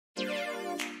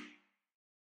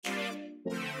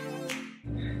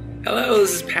Hello,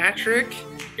 this is Patrick.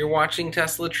 You're watching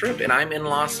Tesla Trip, and I'm in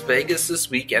Las Vegas this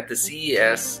week at the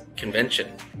CES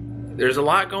convention. There's a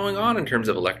lot going on in terms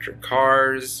of electric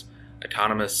cars,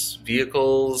 autonomous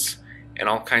vehicles, and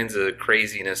all kinds of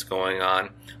craziness going on.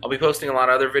 I'll be posting a lot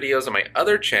of other videos on my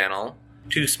other channel,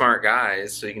 Two Smart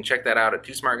Guys, so you can check that out at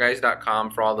twosmartguys.com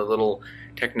for all the little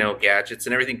techno gadgets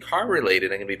and everything car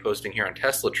related I'm going to be posting here on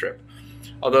Tesla Trip.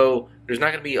 Although there's not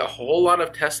going to be a whole lot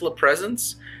of Tesla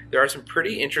presence, there are some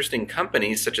pretty interesting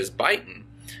companies such as Byton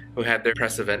who had their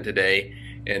press event today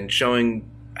and showing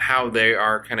how they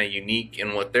are kind of unique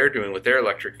in what they're doing with their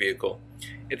electric vehicle.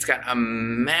 It's got a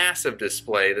massive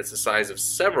display that's the size of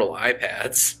several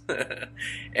iPads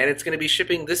and it's going to be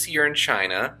shipping this year in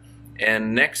China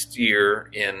and next year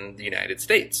in the United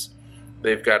States.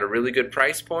 They've got a really good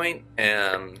price point,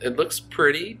 and it looks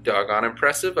pretty doggone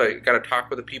impressive. I got to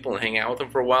talk with the people and hang out with them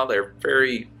for a while. They're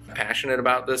very passionate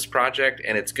about this project,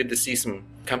 and it's good to see some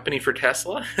company for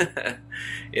Tesla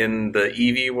in the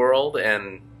EV world,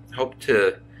 and hope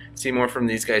to see more from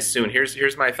these guys soon.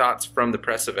 Here's my thoughts from the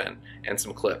press event and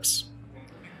some clips.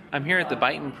 I'm here at the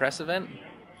Byton press event.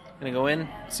 I'm going to go in,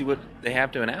 see what they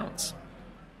have to announce.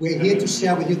 We're here to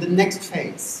share with you the next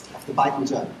phase of the Byton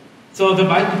journey. So the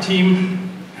Byton team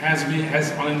has been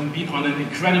on an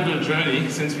incredible journey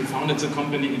since we founded the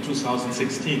company in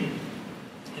 2016.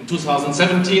 In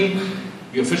 2017,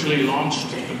 we officially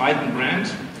launched the Byton brand,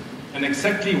 and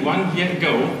exactly 1 year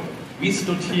ago, we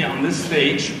stood here on this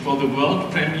stage for the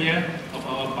world premiere of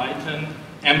our Byton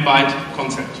M-Byte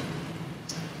concept.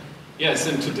 Yes,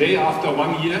 and today, after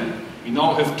 1 year, we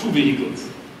now have two vehicles,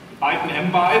 the Byton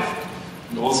M-Byte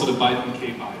and also the Byton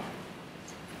K-Byte.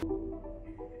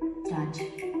 Touch.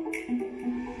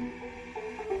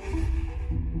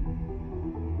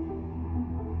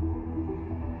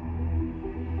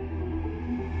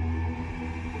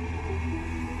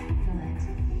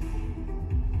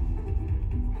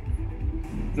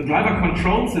 The driver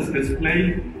controls this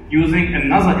display using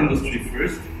another industry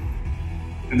first.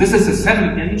 And this is a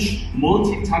 7-inch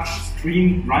multi-touch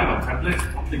screen driver tablet,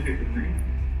 complicated name,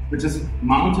 which is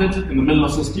mounted in the middle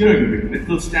of the steering wheel. It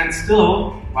will stand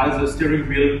still while the steering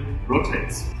wheel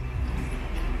rotates.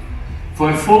 For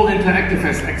a full interactive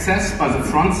access by the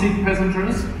front seat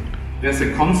passengers, there's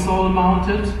a console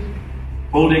mounted,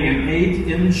 holding an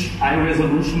 8-inch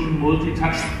high-resolution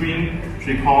multi-touch screen, which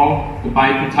we call the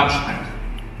Byton touchpad.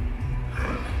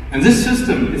 And this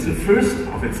system is the first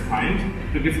of its kind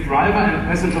to give driver and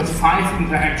passengers 5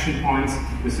 interaction points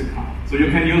with the car. So you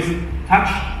can use touch,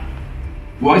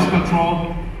 voice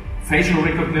control, facial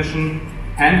recognition,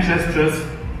 hand gestures,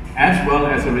 as well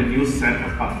as a reduced set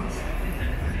of buttons.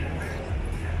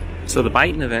 So the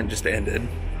Byton event just ended,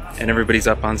 and everybody's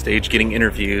up on stage getting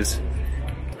interviews.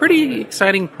 Pretty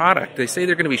exciting product. They say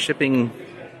they're going to be shipping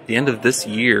the end of this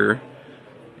year,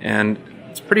 and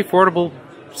it's pretty affordable,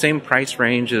 same price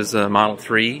range as Model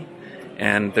 3,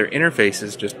 and their interface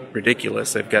is just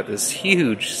ridiculous. They've got this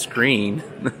huge screen,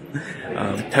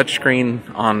 touch screen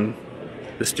on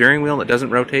the steering wheel that doesn't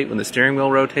rotate when the steering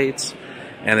wheel rotates,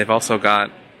 and they've also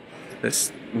got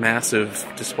this massive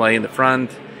display in the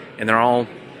front, and they're all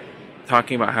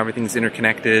talking about how everything's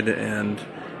interconnected and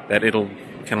that it'll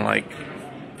kind of like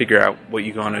figure out what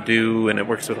you want to do, and it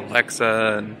works with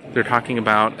Alexa, and they're talking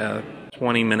about a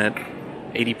 20-minute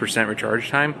 80% recharge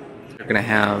time. They're going to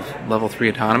have level 3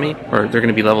 autonomy, or they're going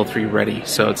to be level 3 ready,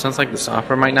 so it sounds like the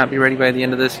software might not be ready by the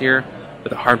end of this year,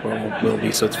 but the hardware will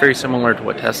be. So it's very similar to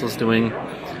what Tesla's doing.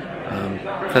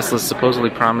 Tesla's supposedly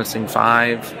promising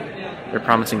 5. They're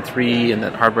promising 3, and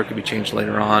that hardware could be changed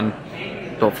later on,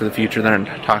 built for the future. They're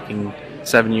not talking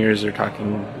 7 years. They're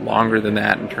talking longer than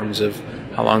that in terms of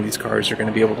how long these cars are going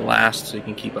to be able to last, so you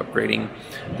can keep upgrading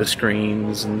the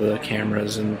screens and the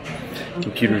cameras and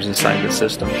computers inside the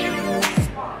system.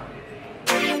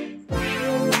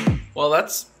 Well,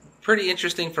 that's pretty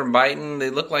interesting from Byton. They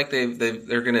look like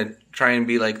they're going to try and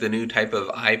be like the new type of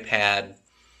iPad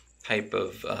type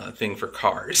of thing for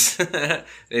cars.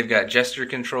 They've got gesture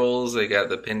controls, they got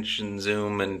the pinch and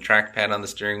zoom and trackpad on the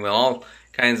steering wheel, all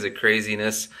kinds of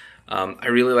craziness. I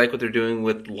really like what they're doing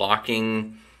with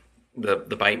locking the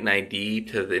Byton ID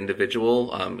to the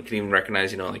individual. It can even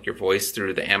recognize, like your voice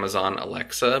through the Amazon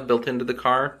Alexa built into the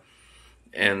car.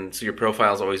 And so your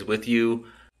profile is always with you.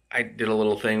 I did a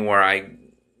little thing where I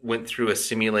went through a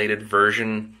simulated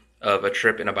version of a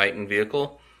trip in a Byton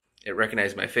vehicle. It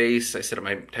recognized my face, I set up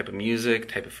my type of music,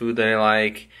 type of food that I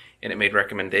like, and it made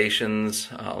recommendations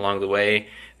along the way.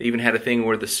 They even had a thing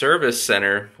where the service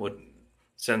center would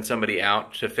send somebody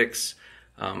out to fix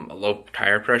a low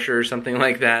tire pressure or something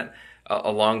like that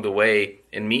along the way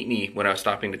and meet me when I was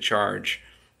stopping to charge.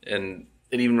 And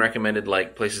it even recommended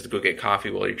like places to go get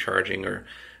coffee while you're charging, or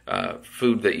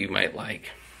food that you might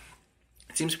like.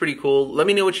 It seems pretty cool. Let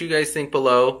me know what you guys think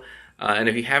below. And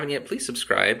if you haven't yet, please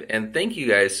subscribe. And thank you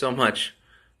guys so much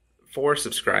for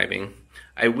subscribing.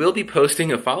 I will be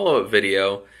posting a follow-up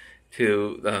video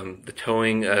to the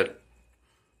towing a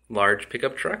large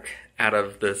pickup truck out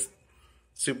of the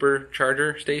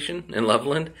supercharger station in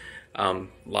Loveland.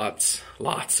 Lots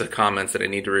of comments that I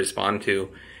need to respond to.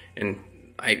 And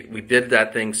we did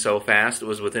that thing so fast. It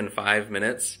was within 5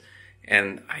 minutes.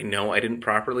 And I know I didn't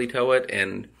properly tow it,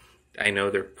 and I know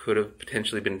there could have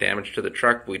potentially been damage to the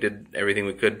truck. We did everything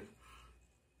we could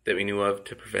that we knew of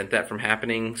to prevent that from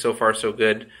happening. So far, so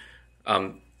good.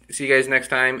 See you guys next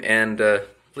time, and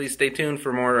please stay tuned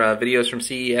for more videos from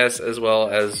CES, as well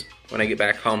as when I get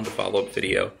back home, the follow-up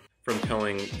video from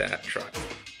towing that truck.